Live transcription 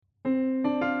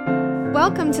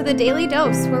Welcome to the Daily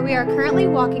Dose, where we are currently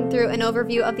walking through an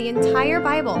overview of the entire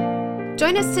Bible.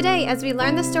 Join us today as we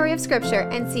learn the story of Scripture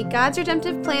and see God's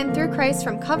redemptive plan through Christ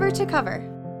from cover to cover.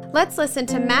 Let's listen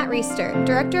to Matt Reisetter,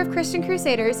 Director of Christian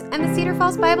Crusaders and the Cedar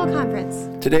Falls Bible Conference.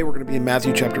 Today we're going to be in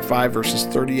Matthew chapter 5, verses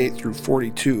 38 through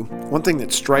 42. One thing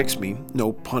that strikes me,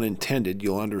 no pun intended,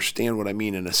 you'll understand what I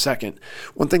mean in a second.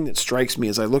 One thing that strikes me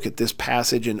as I look at this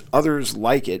passage and others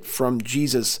like it from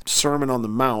Jesus' Sermon on the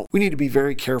Mount, we need to be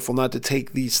very careful not to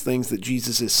take these things that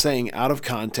Jesus is saying out of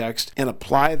context and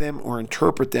apply them or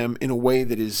interpret them in a way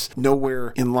that is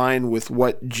nowhere in line with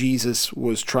what Jesus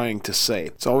was trying to say.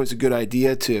 It's always a good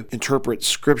idea to interpret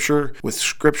Scripture with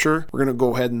Scripture. We're going to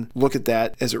go ahead and look at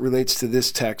that as it relates to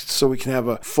this text so we can have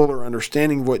a fuller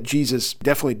understanding of what Jesus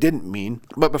definitely didn't mean.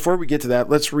 But before we get to that,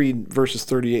 let's read verses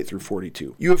 38 through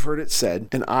 42. You have heard it said,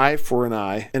 an eye for an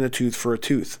eye and a tooth for a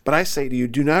tooth. But I say to you,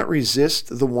 do not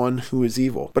resist the one who is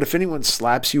evil. But if anyone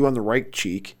slaps you on the right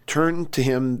cheek, turn to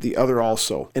him the other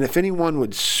also. And if anyone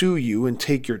would sue you and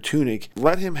take your tunic,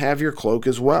 let him have your cloak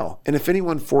as well. And if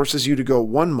anyone forces you to go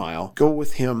 1 mile, go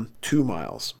with him 2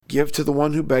 miles. Give to the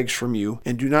one who begs from you,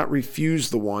 and do not refuse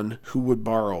the one who would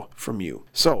borrow from you.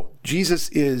 So, Jesus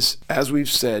is, as we've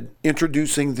said,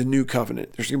 introducing the new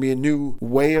covenant. There's going to be a new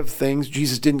way of things.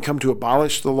 Jesus didn't come to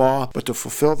abolish the law, but to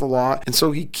fulfill the law. And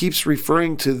so he keeps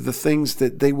referring to the things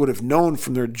that they would have known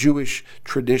from their Jewish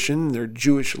tradition, their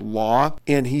Jewish law.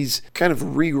 And he's kind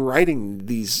of rewriting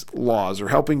these laws or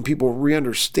helping people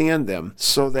re-understand them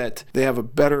so that they have a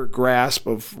better grasp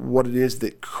of what it is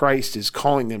that Christ is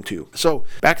calling them to. So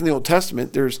back in the Old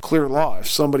Testament, there's clear law. If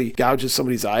somebody gouges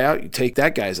somebody's eye out, you take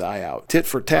that guy's eye out. Tit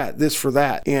for tat. This for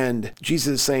that. And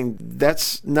Jesus is saying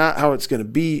that's not how it's going to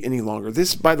be any longer.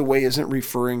 This, by the way, isn't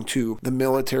referring to the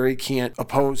military can't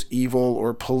oppose evil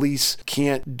or police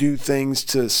can't do things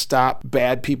to stop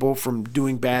bad people from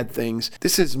doing bad things.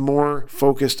 This is more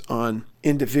focused on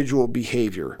individual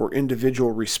behavior or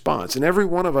individual response. And every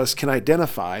one of us can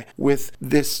identify with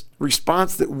this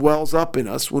response that wells up in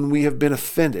us when we have been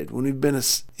offended, when we've been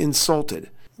insulted.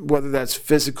 Whether that's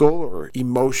physical or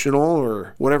emotional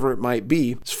or whatever it might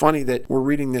be. It's funny that we're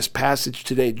reading this passage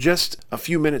today. Just a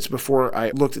few minutes before I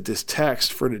looked at this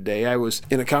text for today, I was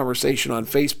in a conversation on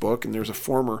Facebook, and there's a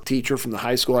former teacher from the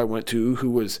high school I went to who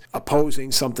was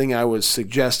opposing something I was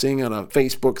suggesting on a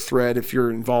Facebook thread. If you're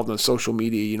involved on social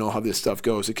media, you know how this stuff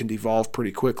goes. It can devolve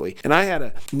pretty quickly. And I had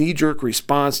a knee-jerk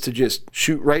response to just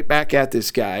shoot right back at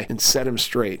this guy and set him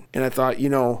straight. And I thought,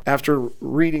 after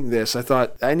reading this, I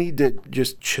thought I need to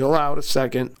just chill out a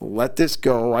second, let this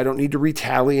go. I don't need to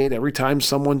retaliate every time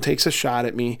someone takes a shot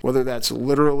at me, whether that's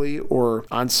literally or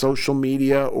on social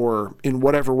media or in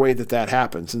whatever way that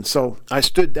happens. And so I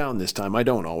stood down this time. I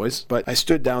don't always, but I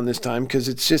stood down this time because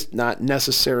it's just not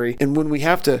necessary. And when we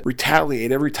have to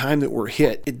retaliate every time that we're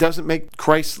hit, it doesn't make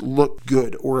Christ look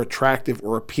good or attractive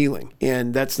or appealing.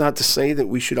 And that's not to say that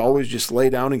we should always just lay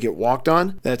down and get walked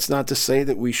on. That's not to say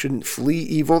that we shouldn't flee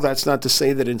evil. That's not to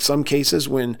say that in some cases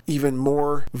when even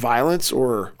more violence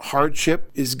or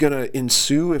hardship is going to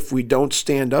ensue if we don't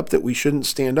stand up, that we shouldn't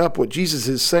stand up. What Jesus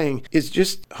is saying is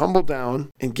just humble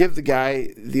down and give the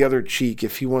guy the other cheek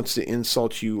if he wants to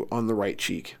insult you on the right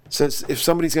cheek. It says if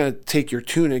somebody's going to take your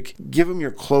tunic, give him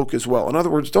your cloak as well. In other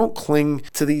words, don't cling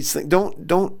to these things.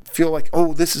 Don't feel like,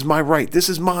 oh, this is my right. This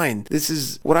is mine. This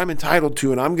is what I'm entitled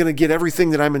to, and I'm going to get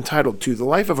everything that I'm entitled to. The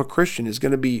life of a Christian is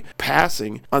going to be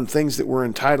passing on things that we're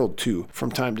entitled to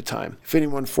from time to time. If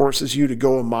anyone forces you to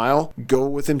go a mile, go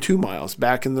with him 2 miles.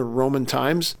 Back in the Roman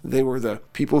times, they were the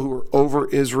people who were over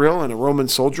Israel, and a Roman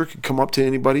soldier could come up to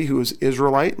anybody who was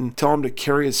Israelite and tell him to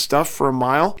carry his stuff for a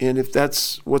mile. And if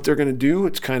that's what they're going to do,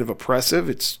 it's kind of oppressive.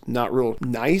 It's not real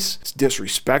nice. It's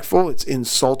disrespectful. It's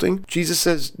insulting. Jesus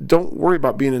says, don't worry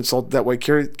about being insulted that way.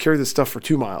 Carry this stuff for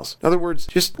 2 miles. In other words,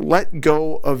 just let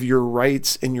go of your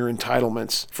rights and your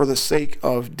entitlements for the sake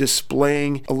of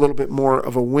displaying a little bit more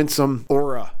of a winsome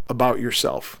aura about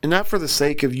yourself. And not for the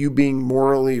sake of you being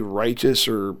morally righteous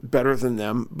or better than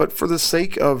them, but for the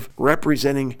sake of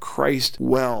representing Christ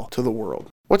well to the world.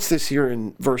 What's this here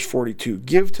in verse 42?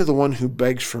 Give to the one who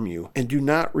begs from you, and do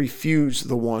not refuse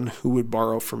the one who would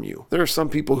borrow from you. There are some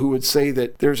people who would say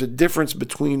that there's a difference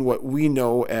between what we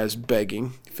know as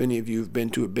begging. If any of you have been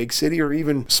to a big city or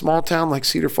even small town like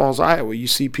Cedar Falls, Iowa, you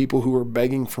see people who are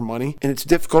begging for money, and it's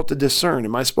difficult to discern.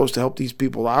 Am I supposed to help these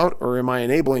people out, or am I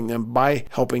enabling them by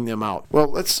helping them out? Well,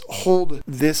 let's hold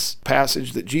this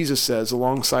passage that Jesus says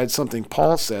alongside something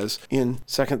Paul says in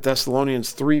 2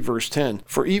 Thessalonians 3, verse 10.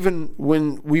 For even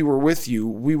when when we were with you,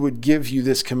 we would give you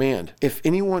this command. If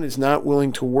anyone is not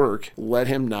willing to work, let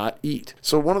him not eat.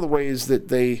 So one of the ways that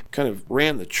they kind of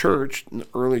ran the church, the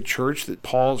early church that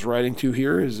Paul's writing to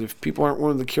here, is if people aren't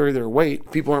willing to carry their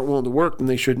weight, people aren't willing to work, then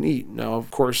they shouldn't eat. Now,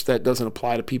 of course, that doesn't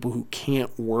apply to people who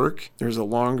can't work. There's a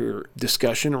longer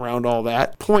discussion around all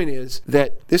that. Point is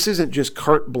that this isn't just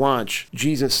carte blanche,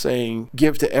 Jesus saying,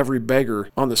 give to every beggar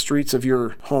on the streets of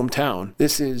your hometown.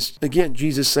 This is, again,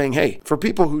 Jesus saying, hey, for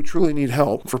people who truly need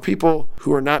help, for people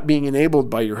who are not being enabled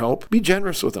by your help, be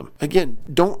generous with them. Again,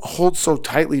 don't hold so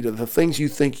tightly to the things you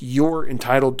think you're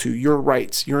entitled to, your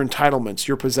rights, your entitlements,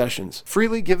 your possessions.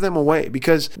 Freely give them away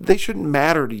because they shouldn't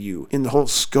matter to you in the whole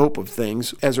scope of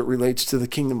things as it relates to the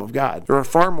kingdom of God. There are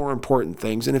far more important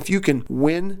things, and if you can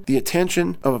win the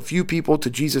attention of a few people to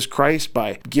Jesus Christ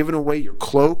by giving away your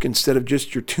cloak instead of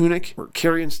just your tunic, or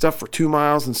carrying stuff for 2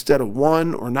 miles instead of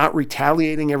 1, or not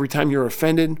retaliating every time you're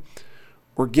offended,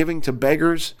 or giving to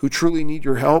beggars who truly need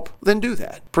your help, then do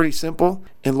that. Pretty simple.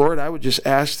 And Lord, I would just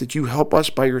ask that you help us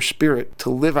by your Spirit to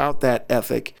live out that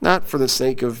ethic, not for the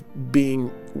sake of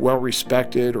being well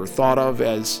respected or thought of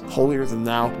as holier than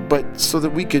thou, but so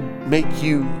that we could make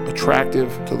you attractive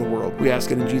to the world. We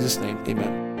ask it in Jesus' name.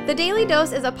 Amen. The Daily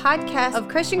Dose is a podcast of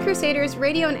Christian Crusaders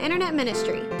radio and internet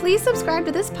ministry. Please subscribe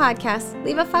to this podcast,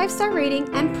 leave a 5-star rating,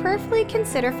 and prayerfully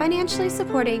consider financially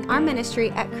supporting our ministry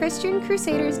at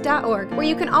ChristianCrusaders.org, where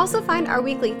you can also find our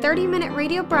weekly 30-minute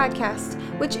radio broadcast,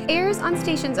 which airs on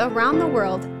stations around the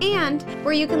world, and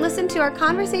where you can listen to our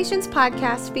Conversations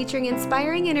podcast featuring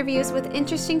inspiring interviews with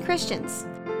interesting Christians.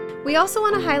 We also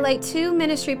want to highlight 2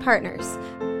 ministry partners.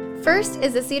 First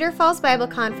is the Cedar Falls Bible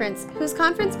Conference, whose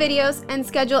conference videos and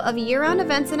schedule of year-round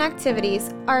events and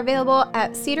activities are available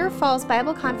at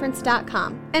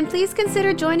cedarfallsbibleconference.com. And please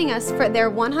consider joining us for their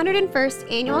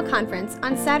 101st annual conference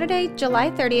on Saturday,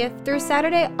 July 30th through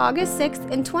Saturday, August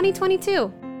 6th in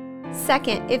 2022.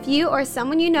 Second, if you or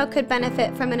someone you know could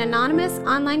benefit from an anonymous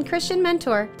online Christian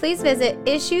mentor, please visit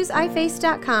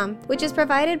issuesiface.com, which is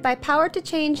provided by Power to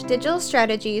Change Digital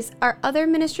Strategies, our other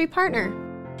ministry partner.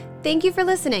 Thank you for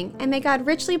listening, and may God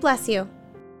richly bless you.